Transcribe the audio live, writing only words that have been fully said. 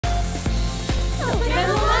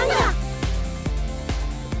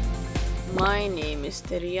My name is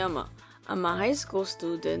Teriyama. I'm a high school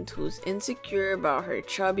student who's insecure about her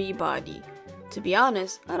chubby body. To be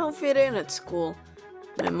honest, I don't fit in at school.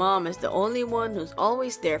 My mom is the only one who's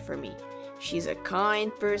always there for me. She's a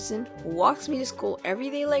kind person who walks me to school every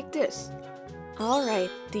day like this. Alright,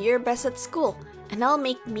 do your best at school, and I'll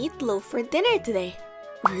make meatloaf for dinner today.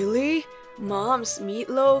 Really? Mom's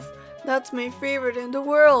meatloaf? That's my favorite in the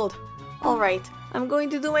world. Alright, I'm going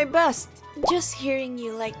to do my best. Just hearing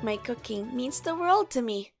you like my cooking means the world to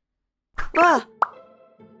me. Ah!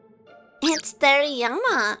 It's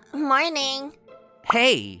Teriyama. Morning.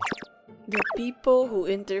 Hey! The people who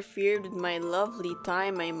interfered with my lovely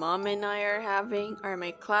time my mom and I are having are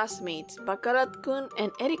my classmates Bakarat-kun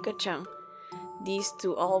and Erika-chan. These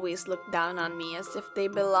two always look down on me as if they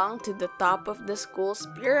belong to the top of the school's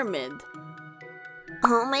pyramid.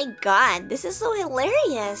 Oh my god, this is so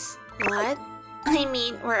hilarious. What? I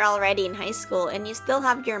mean, we're already in high school and you still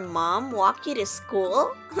have your mom walk you to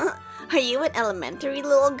school? Are you an elementary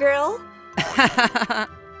little girl? I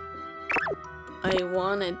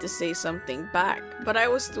wanted to say something back, but I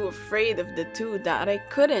was too afraid of the two that I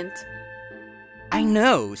couldn't. I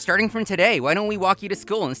know, starting from today, why don't we walk you to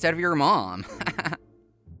school instead of your mom?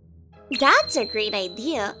 That's a great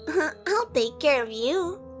idea. I'll take care of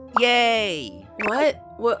you. Yay! What?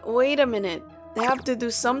 Wait a minute. I have to do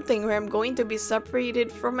something where I'm going to be separated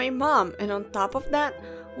from my mom, and on top of that,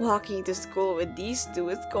 walking to school with these two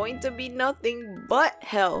is going to be nothing but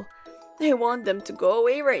hell. I want them to go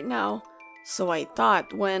away right now. So I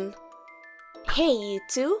thought when... Hey, you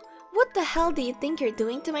two, what the hell do you think you're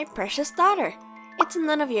doing to my precious daughter? It's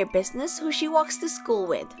none of your business who she walks to school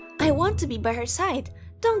with. I want to be by her side.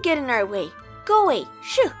 Don't get in our way. Go away.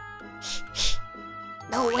 Shoo!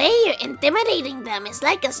 The way you're intimidating them is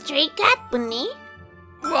like a stray cat, Bunny.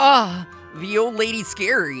 Ah, the old lady's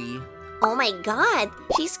scary. Oh my god,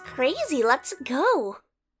 she's crazy. Let's go.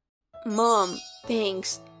 Mom,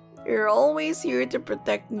 thanks. You're always here to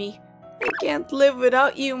protect me. I can't live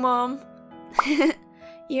without you, Mom.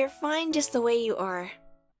 You're fine just the way you are.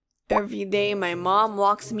 Every day, my mom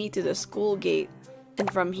walks me to the school gate.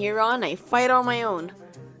 And from here on, I fight on my own.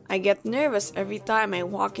 I get nervous every time I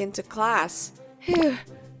walk into class.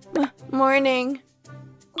 Morning.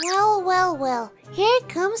 Well. Here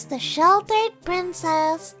comes the sheltered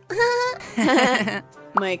princess.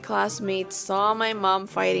 My classmates saw my mom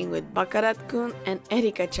fighting with Bakarat-kun and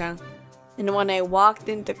Erika-chan. And when I walked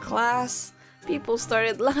into class, people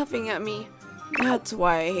started laughing at me. That's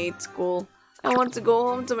why I hate school. I want to go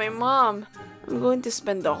home to my mom. I'm going to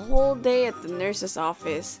spend the whole day at the nurse's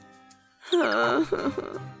office.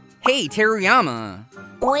 Hey, Teriyama!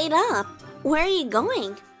 Wait up. Where are you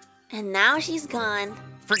going? And now she's gone.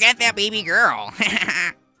 Forget that baby girl!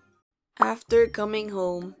 After coming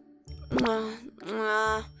home...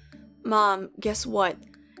 Mom, guess what?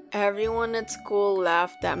 Everyone at school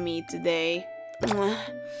laughed at me today.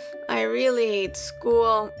 I really hate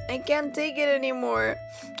school. I can't take it anymore.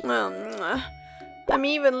 I'm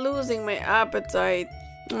even losing my appetite.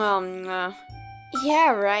 Yeah,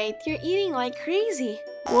 right. You're eating like crazy.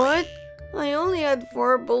 What? I only had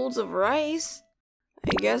 4 bowls of rice.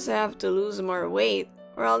 I guess I have to lose more weight,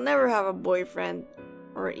 or I'll never have a boyfriend,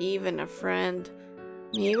 or even a friend.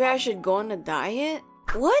 Maybe I should go on a diet?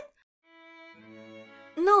 What?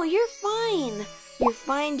 No, you're fine. You're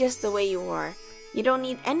fine just the way you are. You don't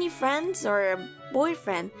need any friends or a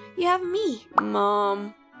boyfriend. You have me.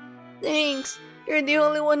 Mom. Thanks. You're the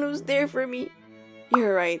only one who's there for me.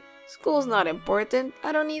 You're right. School's not important.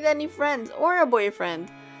 I don't need any friends or a boyfriend.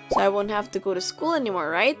 So I won't have to go to school anymore,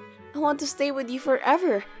 right? I want to stay with you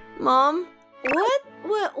forever. Mom? What?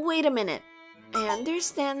 Wait a minute. I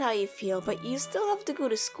understand how you feel, but you still have to go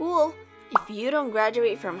to school. If you don't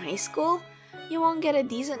graduate from high school, you won't get a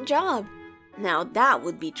decent job. Now that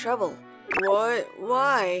would be trouble. What?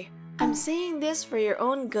 Why? I'm saying this for your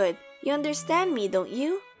own good. You understand me, don't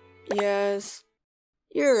you? Yes.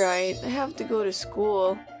 You're right. I have to go to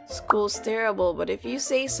school. School's terrible, but if you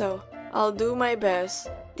say so, I'll do my best.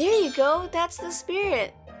 There you go. That's the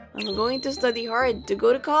spirit. I'm going to study hard to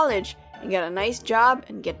go to college and get a nice job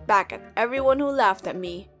and get back at everyone who laughed at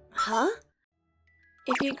me. Huh?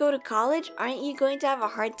 If you go to college, aren't you going to have a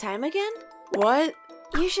hard time again? What?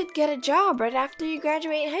 You should get a job right after you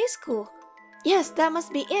graduate high school. Yes, that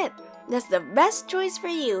must be it. That's the best choice for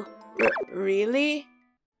you. Really?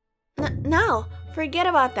 Now, forget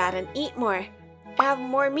about that and eat more. Have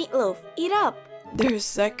more meatloaf. Eat up. There's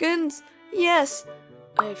seconds? Yes.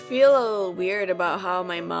 I feel a little weird about how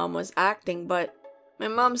my mom was acting, but my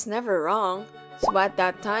mom's never wrong. So at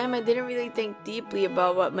that time, I didn't really think deeply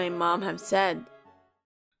about what my mom had said.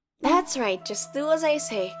 That's right, just do as I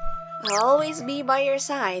say. I'll always be by your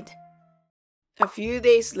side. A few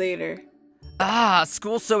days later.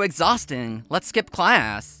 School's so exhausting. Let's skip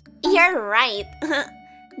class. You're right.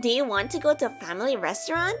 Do you want to go to a family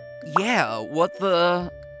restaurant? Yeah, what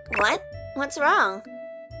the... What? What's wrong?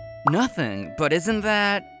 Nothing, but isn't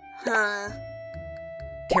that... Huh.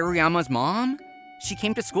 Teruyama's mom? She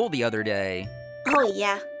came to school the other day. Oh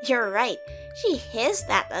yeah, you're right. She hissed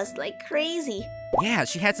at us like crazy. Yeah,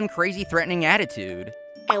 she had some crazy threatening attitude.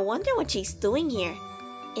 I wonder what she's doing here.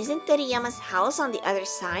 Isn't Teriyama's house on the other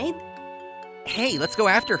side? Hey, let's go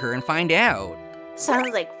after her and find out.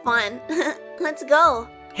 Sounds like fun. Let's go.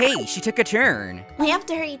 Hey, she took a turn. We have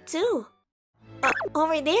to hurry too.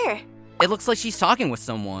 Over there. It looks like she's talking with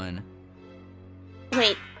someone.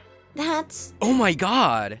 Wait, that's... Oh my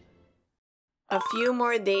god. A few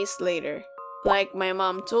more days later. Like my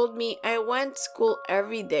mom told me, I went to school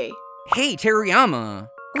every day. Hey, Teruyama.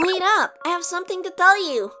 Wait up, I have something to tell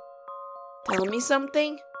you. Tell me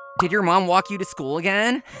something? Did your mom walk you to school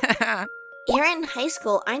again? You're in high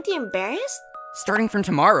school, aren't you embarrassed? Starting from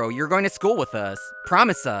tomorrow, you're going to school with us.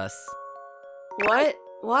 Promise us. What?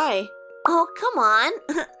 Why? Oh, come on.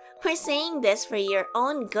 We're saying this for your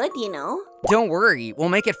own good, you know. Don't worry, we'll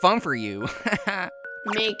make it fun for you.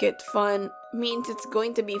 Make it fun means it's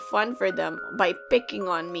going to be fun for them by picking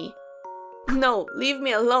on me. No, leave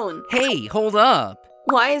me alone. Hey, hold up.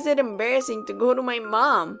 Why is it embarrassing to go to my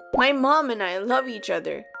mom? My mom and I love each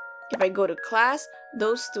other. If I go to class,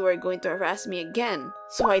 those two are going to harass me again.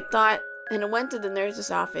 So I thought, and I went to the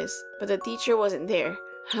nurse's office, but the teacher wasn't there.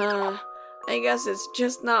 I guess it's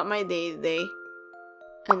just not my day today.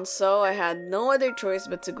 And so I had no other choice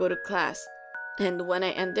but to go to class. And when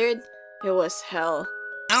I entered, it was hell.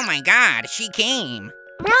 Oh my god, she came.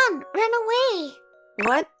 Run away.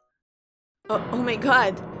 What? Oh my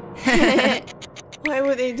god. Why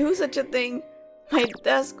would they do such a thing? My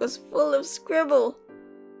desk was full of scribble.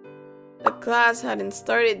 The class hadn't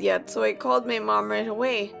started yet, so I called my mom right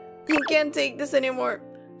away. I can't take this anymore.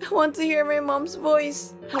 I want to hear my mom's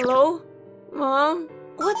voice. Hello? Mom?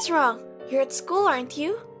 What's wrong? You're at school, aren't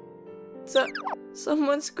you?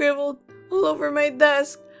 Someone scribbled all over my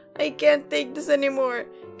desk. I can't take this anymore.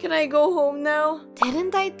 Can I go home now?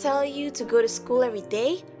 Didn't I tell you to go to school every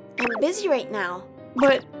day? I'm busy right now.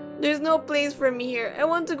 But there's no place for me here. I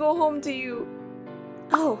want to go home to you.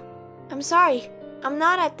 Oh, I'm sorry. I'm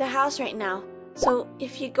not at the house right now. So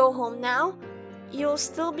if you go home now, you'll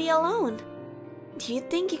still be alone. Do you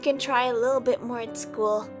think you can try a little bit more at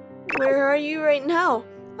school? Where are you right now?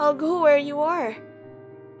 I'll go where you are.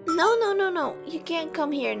 No. You can't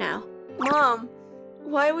come here now. Mom,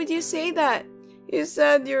 why would you say that? You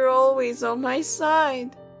said you're always on my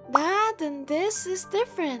side. That and this is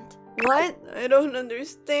different. What? I don't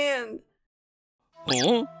understand.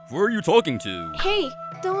 Huh? Who are you talking to? Hey,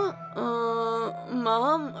 don't...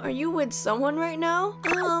 Mom, are you with someone right now?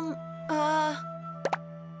 I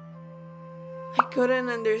couldn't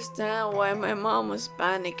understand why my mom was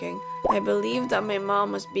panicking. I believed that my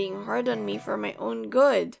mom was being hard on me for my own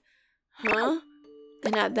good. Huh?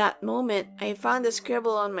 And at that moment, I found a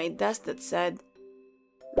scribble on my desk that said,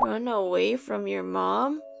 "Run away from your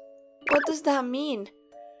mom?" What does that mean?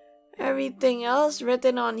 Everything else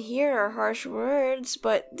written on here are harsh words,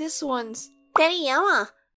 but this one's... Teriyama!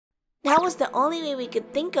 That was the only way we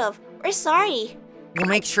could think of. We're sorry. We'll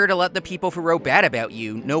make sure to let the people who wrote bad about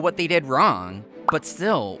you know what they did wrong. But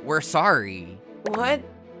still, we're sorry. What?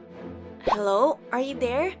 Hello? Are you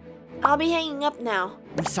there? I'll be hanging up now.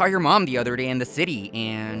 We saw your mom the other day in the city,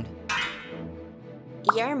 and...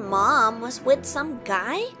 Your mom was with some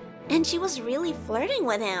guy? And she was really flirting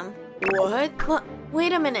with him. What?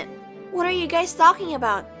 Wait a minute. What are you guys talking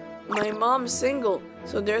about? My mom's single,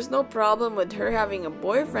 so there's no problem with her having a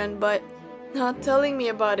boyfriend, but not telling me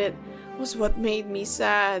about it was what made me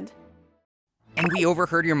sad. And we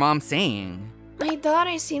overheard your mom saying... My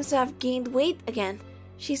daughter seems to have gained weight again.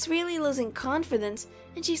 She's really losing confidence,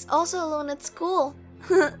 and she's also alone at school.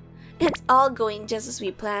 It's all going just as we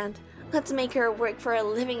planned. Let's make her work for her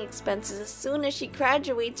living expenses as soon as she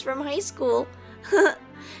graduates from high school.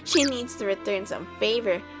 She needs to return some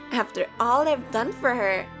favor after all I've done for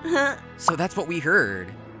her. So that's what we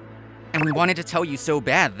heard. And we wanted to tell you so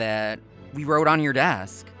bad that we wrote on your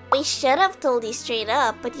desk. We should have told you straight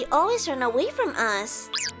up, but you always run away from us.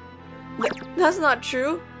 That's not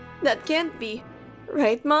true. That can't be.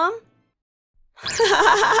 Right, Mom?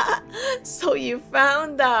 So you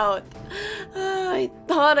found out. I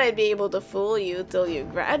thought I'd be able to fool you till you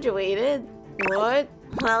graduated. What?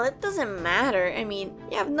 Well, it doesn't matter. I mean,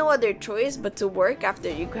 you have no other choice but to work after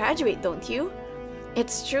you graduate, don't you?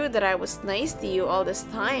 It's true that I was nice to you all this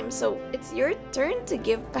time, so it's your turn to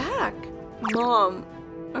give back. Mom,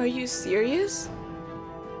 are you serious?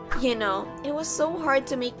 You know, it was so hard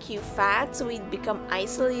to make you fat so we'd become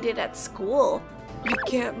isolated at school. I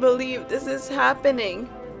can't believe this is happening.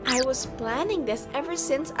 I was planning this ever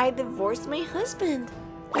since I divorced my husband.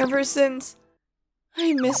 Ever since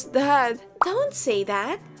I miss Dad. Don't say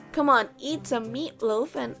that. Come on, eat some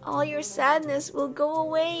meatloaf and all your sadness will go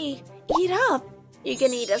away. Eat up. You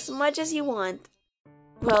can eat as much as you want.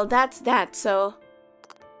 Well, that's that, so...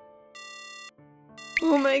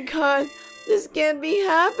 Oh my god, this can't be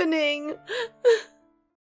happening.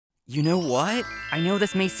 You know what? I know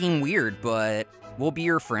this may seem weird, but we'll be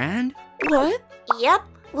your friend? What? Yep,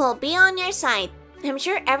 we'll be on your side. I'm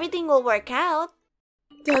sure everything will work out.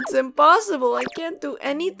 That's impossible. I can't do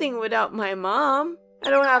anything without my mom.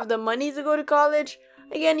 I don't have the money to go to college.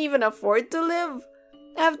 I can't even afford to live.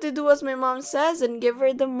 I have to do as my mom says and give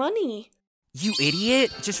her the money. You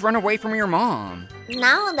idiot! Just run away from your mom.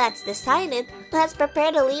 Now that's decided, let's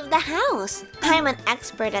prepare to leave the house. I'm an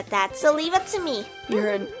expert at that, so leave it to me. You're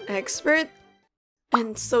an expert?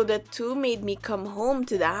 And so the two made me come home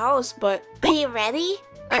to the house, but... Are you ready?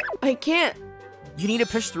 I can't. You need to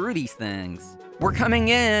push through these things. We're coming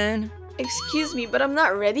in. Excuse me, but I'm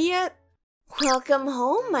not ready yet. Welcome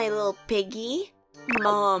home, my little piggy.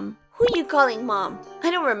 Mom. Who are you calling Mom? I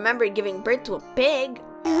don't remember giving birth to a pig.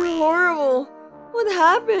 You're horrible. What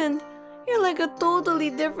happened? You're like a totally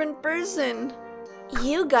different person.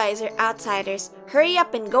 You guys are outsiders. Hurry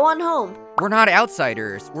up and go on home. We're not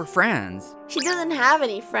outsiders. We're friends. She doesn't have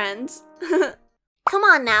any friends. Come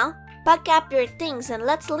on now. Pack up your things and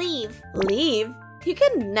let's leave. Leave? You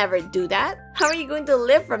can never do that. How are you going to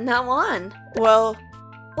live from now on? Well,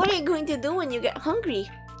 what are you going to do when you get hungry?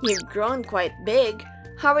 You've grown quite big.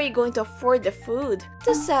 How are you going to afford the food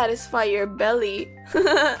to satisfy your belly?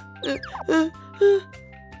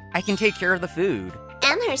 I can take care of the food.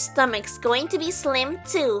 And her stomach's going to be slim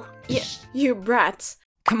too. Yeah, you brats.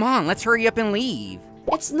 Come on, let's hurry up and leave.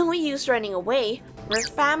 It's no use running away. We're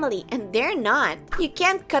family and they're not. You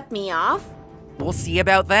can't cut me off. We'll see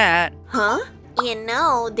about that. Huh? You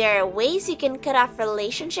know, there are ways you can cut off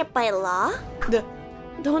relationship by law.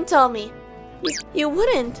 Don't tell me. You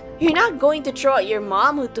wouldn't. You're not going to throw out your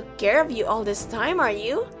mom who took care of you all this time, are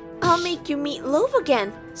you? I'll make you meatloaf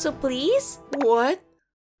again. So please? What?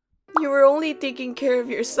 You were only taking care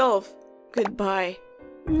of yourself. Goodbye.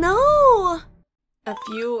 No! A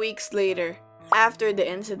few weeks later, after the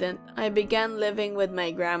incident, I began living with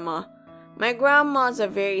my grandma. My grandma's a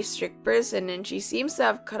very strict person and she seems to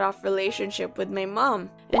have cut off relationship with my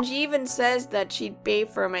mom. And she even says that she'd pay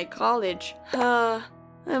for my college. I'm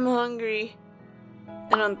hungry.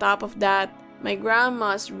 And on top of that, my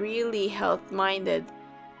grandma's really health-minded.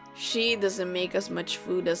 She doesn't make as much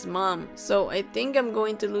food as mom, so I think I'm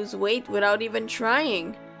going to lose weight without even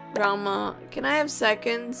trying. Grandma, can I have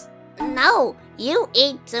seconds? No, you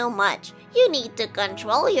ate too much. You need to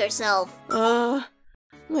control yourself.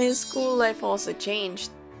 My school life also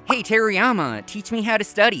changed. Hey, Teriyama, teach me how to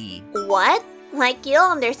study. What? Like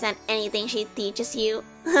you'll understand anything she teaches you?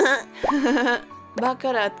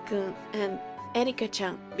 Bakarat-kun and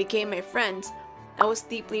Erika-chan became my friends. I was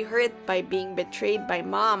deeply hurt by being betrayed by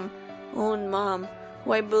own mom,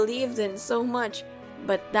 who I believed in so much.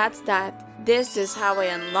 But that's that. This is how I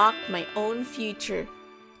unlocked my own future.